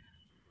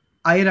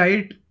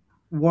write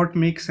what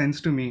makes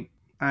sense to me,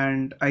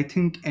 and I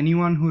think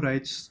anyone who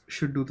writes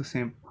should do the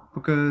same.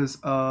 Because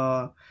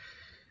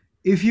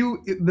if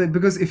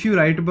you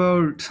write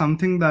about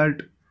something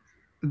that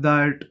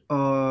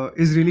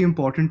is really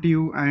important to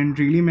you and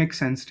really makes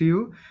sense to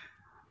you,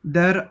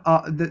 there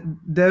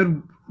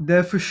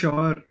for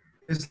sure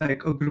is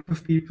like a group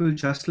of people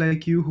just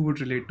like you who would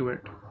relate to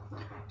it.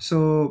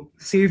 So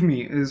Save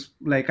Me is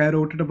like, I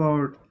wrote it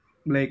about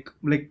like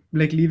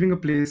leaving a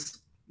place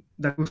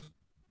that was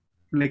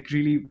like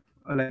really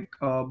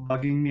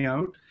bugging me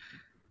out,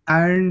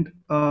 and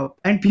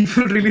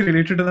people really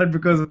related to that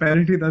because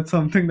apparently that's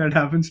something that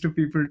happens to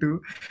people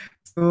too.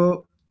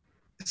 So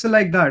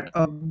like that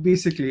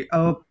basically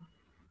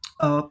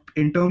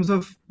in terms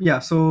of, yeah,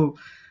 so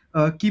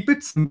keep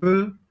it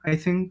simple. I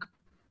think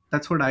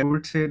that's what I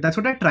would say. That's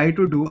what I try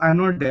to do. I'm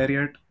not there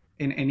yet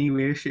in any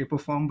way, shape, or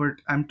form, but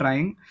I'm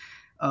trying.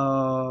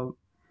 Uh,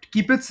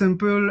 Keep it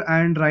simple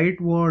and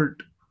write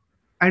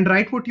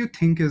what you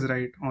think is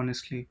right.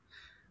 Honestly,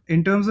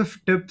 in terms of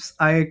tips,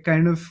 I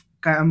kind of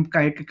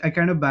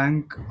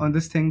bank on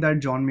this thing that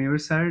John Mayer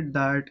said,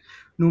 that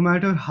no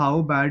matter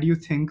how bad you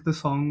think the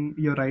song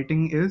you're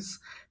writing is,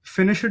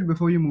 finish it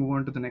before you move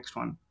on to the next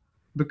one.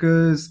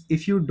 Because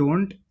if you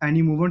don't and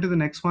you move on to the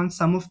next one,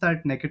 some of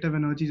that negative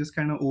energy just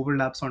kind of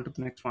overlaps onto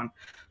the next one.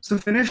 So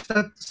finish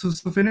that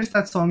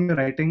song you're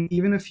writing,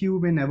 even if you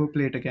may never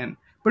play it again,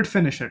 but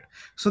finish it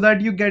so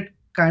that you get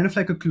kind of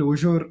like a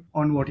closure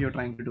on what you're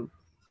trying to do.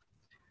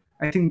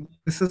 I think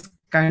this is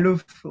kind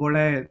of what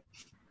I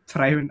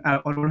thrive in,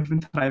 or what I've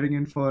been thriving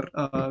in for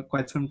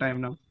quite some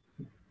time now.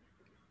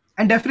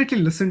 And definitely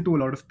listen to a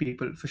lot of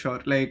people, for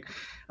sure. Like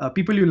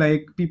people you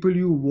like, people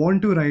you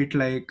want to write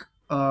like,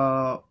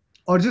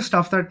 or just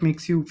stuff that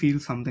makes you feel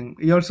something.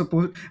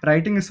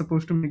 Writing is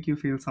supposed to make you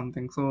feel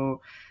something.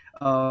 So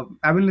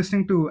I've been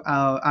listening to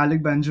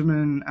Alec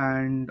Benjamin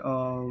and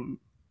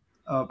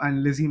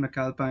Lizzie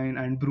McAlpine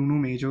and Bruno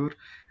Major,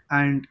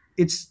 and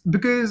it's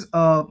because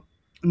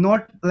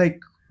not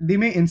like they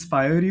may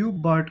inspire you,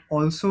 but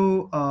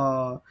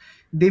also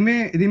they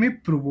may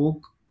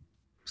provoke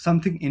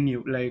something in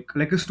you,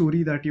 like a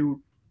story that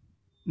you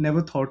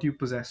never thought you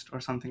possessed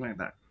or something like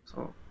that.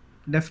 So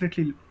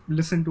definitely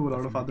listen to a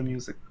lot of other definitely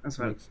music as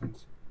well. makes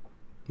sense.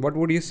 What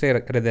would you say,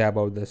 Hriday,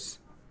 about this?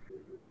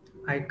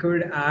 I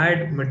could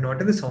add, but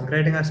not in the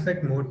songwriting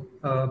aspect, more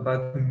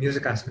about the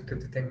music aspect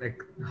of the thing,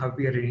 like how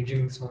we are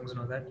arranging songs and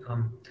all that.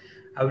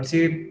 I would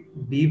say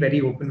be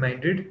very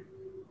open-minded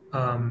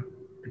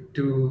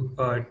to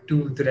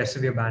the rest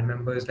of your band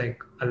members.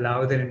 Like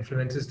allow their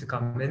influences to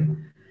come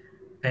in,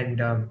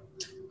 and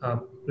uh,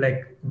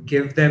 like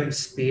give them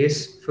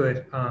space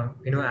for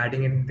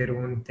adding in their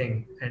own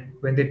thing. And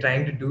when they're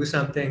trying to do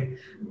something,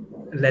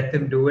 let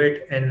them do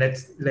it, and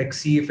let's like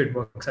see if it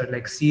works out.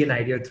 Like see an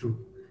idea through.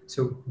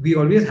 So we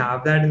always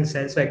have that in the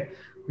sense, like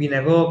we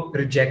never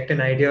reject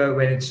an idea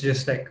when it's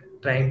just like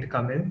trying to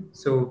come in.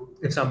 So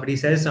if somebody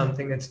says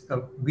something, it's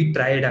we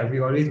try it out.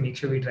 We always make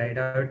sure we try it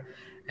out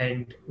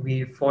and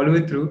we follow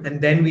it through, and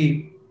then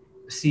we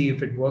see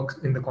if it works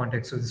in the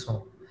context of the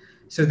song.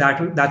 So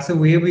that's the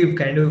way we've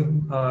kind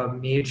of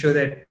made sure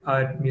that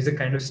our music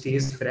kind of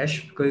stays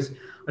fresh, because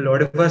a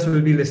lot of us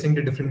will be listening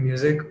to different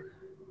music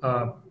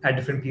at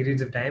different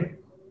periods of time,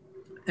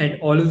 and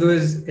all of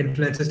those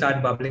influences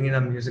start bubbling in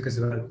our music as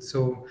well.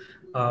 So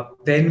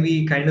then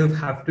we kind of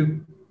have to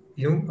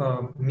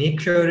make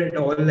sure it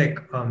all like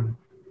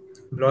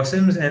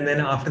blossoms, and then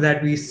after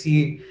that we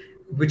see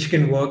which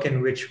can work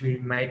and which we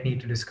might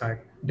need to discard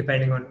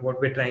depending on what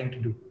we're trying to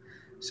do.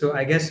 So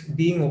I guess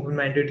being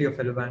open-minded to your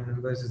fellow band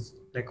members is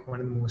like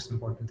one of the most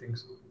important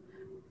things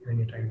when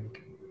you're trying to make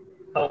it.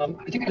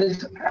 I think I'll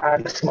just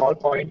add a small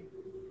point.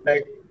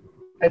 Like,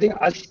 I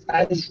think us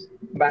as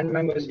band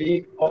members,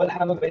 we all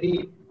have a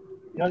very,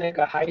 like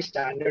a high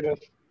standard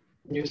of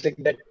music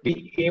that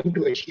we aim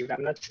to achieve.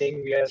 I'm not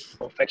saying we are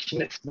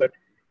perfectionists, but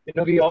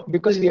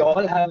because we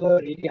all have a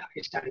really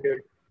high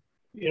standard,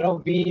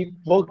 we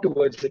work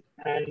towards it.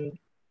 And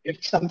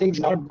if something's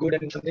not good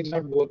and something's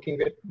not working,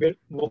 we're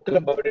vocal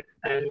about it,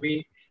 and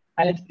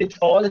it's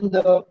all in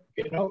the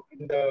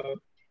in the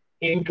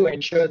aim to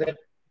ensure that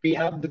we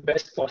have the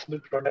best possible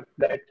product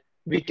that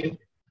we can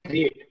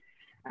create.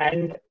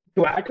 And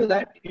to add to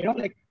that,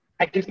 like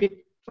I can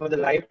speak for the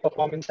live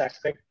performance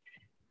aspect.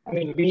 I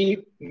mean,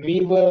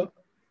 we were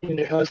in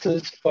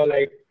rehearsals for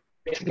like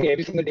basically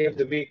every single day of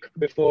the week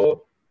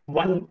before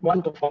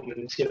one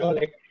performance,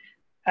 like,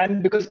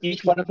 and because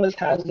each one of us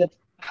has that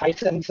high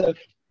sense of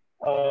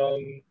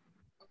um,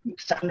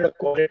 standard of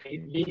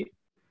quality,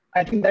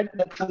 I think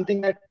that's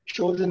something that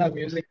shows in our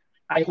music.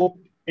 I hope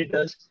it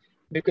does,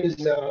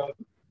 because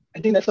I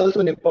think that's also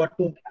an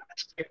important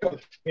aspect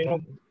of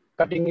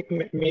cutting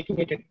it, making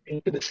it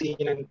into the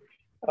scene, and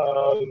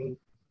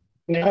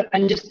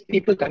and just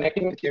people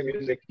connecting with your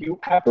music. You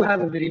have to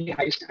have a really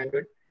high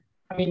standard.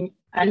 I mean,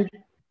 and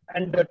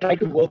try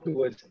to work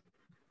towards it.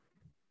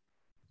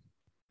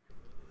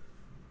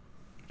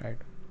 Right.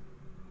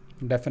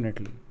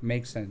 Definitely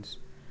makes sense.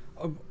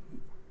 Uh,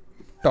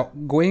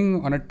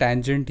 Going on a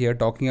tangent here,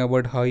 talking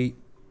about how you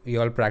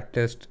all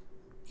practiced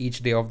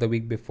each day of the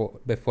week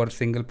before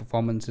single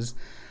performances.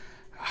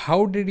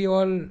 How did you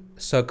all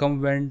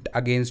circumvent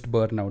against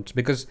burnouts?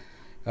 Because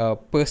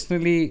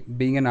personally,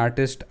 being an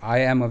artist, I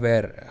am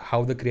aware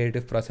how the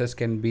creative process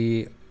can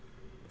be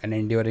an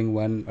enduring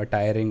one, a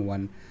tiring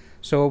one.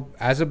 So,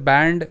 as a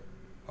band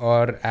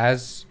or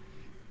as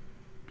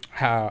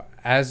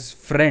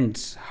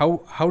friends,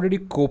 how did you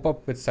cope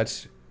up with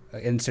such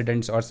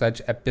incidents or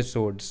such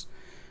episodes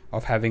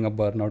of having a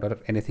burnout or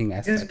anything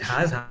as Yes, it such?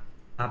 has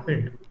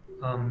happened.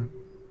 Um,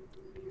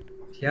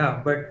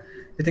 yeah, but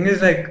the thing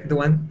is, like, the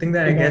one thing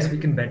that I guess we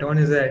can bet on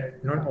is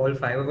that not all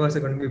five of us are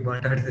going to be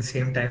burnt out at the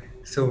same time.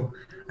 So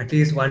at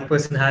least one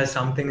person has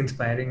something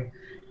inspiring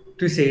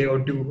to say or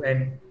do,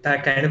 and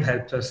that kind of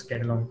helps us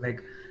get along.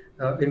 Like,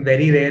 in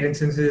very rare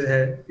instances,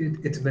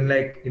 it's been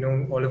like,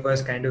 all of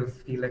us kind of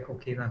feel like,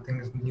 okay,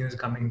 nothing new is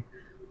coming.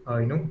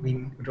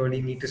 We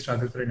really need to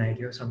struggle for an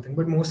idea or something.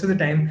 But most of the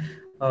time,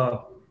 uh,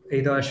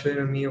 either Ashwin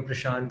or me or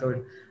Prashant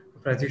or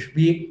Pratyush,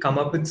 we come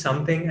up with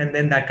something, and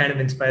then that kind of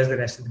inspires the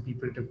rest of the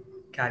people to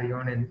carry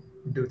on and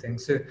do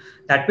things. So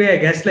that way, I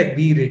guess, like,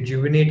 we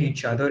rejuvenate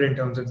each other in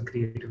terms of the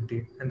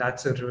creativity, and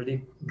that's a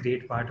really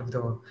great part of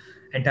the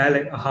entire,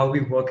 like, how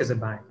we work as a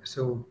band.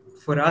 So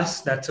for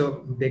us, that's a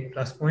big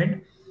plus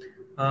point.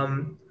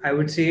 I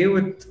would say,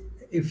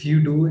 if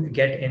you do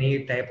get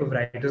any type of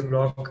writer's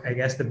block, I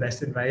guess the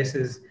best advice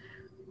is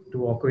to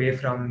walk away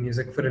from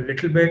music for a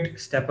little bit,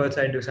 step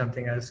outside, do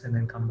something else, and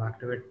then come back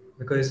to it.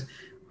 Because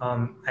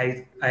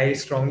I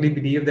strongly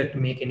believe that to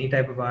make any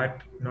type of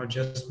art, not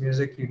just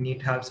music, you need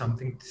to have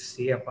something to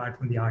say apart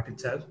from the art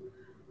itself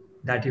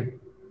that you're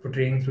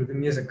portraying through the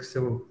music.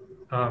 So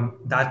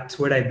that's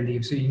what I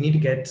believe. So you need to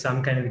get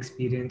some kind of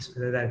experience,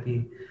 whether that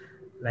be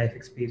life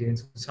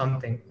experience,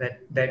 something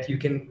that you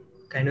can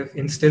kind of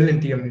instill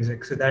into your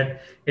music, so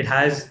that it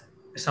has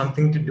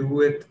something to do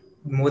with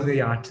more than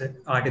the art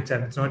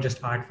itself. It's not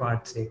just art for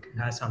art's sake. It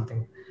has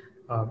something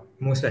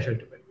more special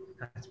to it.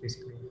 That's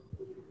basically it.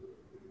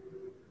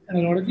 And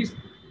a lot of these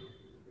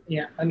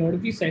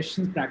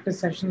practice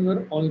sessions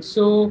were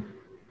also,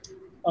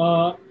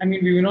 I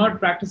mean, we were not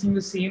practicing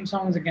the same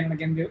songs again and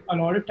again. A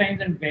lot of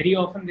times, and very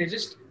often, they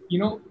just,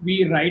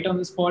 we write on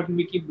the spot and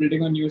we keep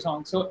building on new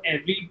songs. So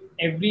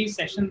every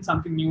session,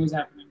 something new is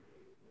happening.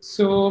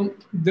 So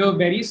the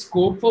very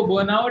scope for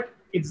burnout,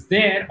 it's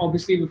there.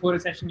 Obviously, before a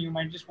session, you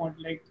might just want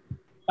to like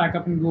pack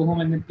up and go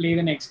home and then play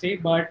the next day.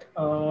 But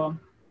a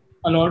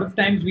lot of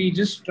times, we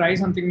just try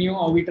something new,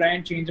 or we try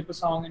and change up a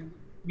song, and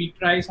we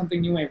try something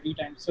new every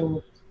time.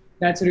 So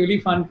that's a really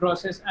fun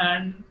process,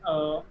 and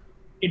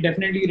it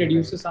definitely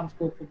reduces some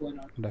scope for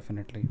burnout.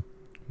 Definitely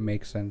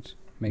makes sense.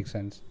 Makes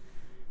sense.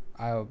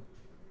 Uh,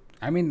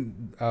 I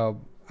mean,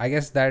 I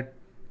guess that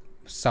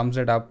sums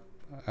it up,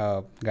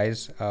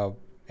 guys.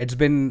 It's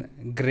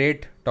been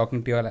great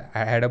talking to you all.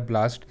 I had a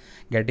blast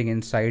getting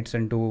insights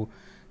into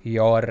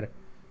your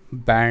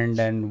band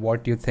and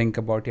what you think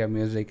about your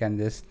music and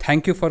this.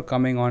 Thank you for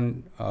coming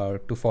on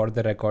to For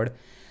the Record.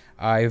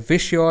 I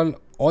wish you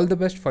all the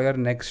best for your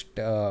next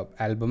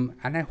album,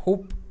 and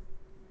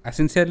I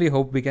sincerely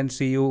hope we can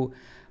see you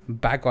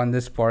back on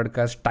this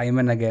podcast time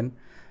and again,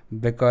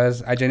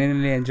 because I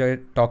genuinely enjoy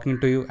talking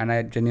to you and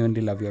I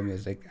genuinely love your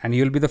music. And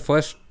I'll be the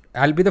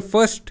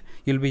first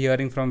you'll be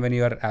hearing from when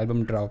your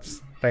album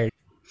drops, right?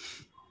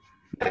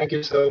 Thank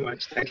you so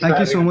much. Thank you Thank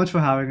for you so having us. much for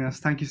having us.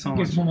 Thank you so Thank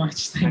you much. so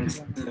much. Thank you Thanks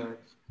so much. a lot.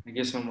 Thank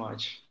you so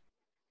much.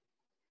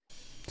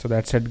 So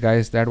that's it,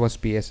 guys. That was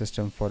PA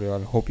System for you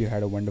all. Hope you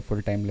had a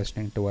wonderful time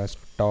listening to us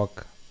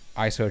talk.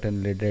 I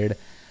certainly did.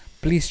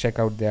 Please check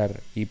out their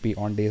EP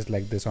On Days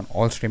Like This on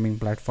all streaming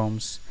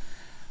platforms.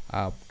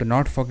 Do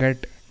not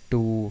forget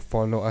to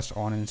follow us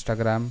on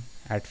Instagram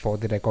at For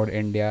the Record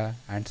India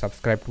and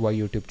subscribe to our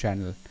YouTube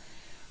channel.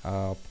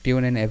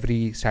 Tune in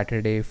every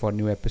Saturday for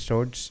new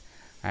episodes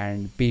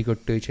and be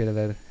good to each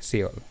other. See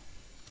you all.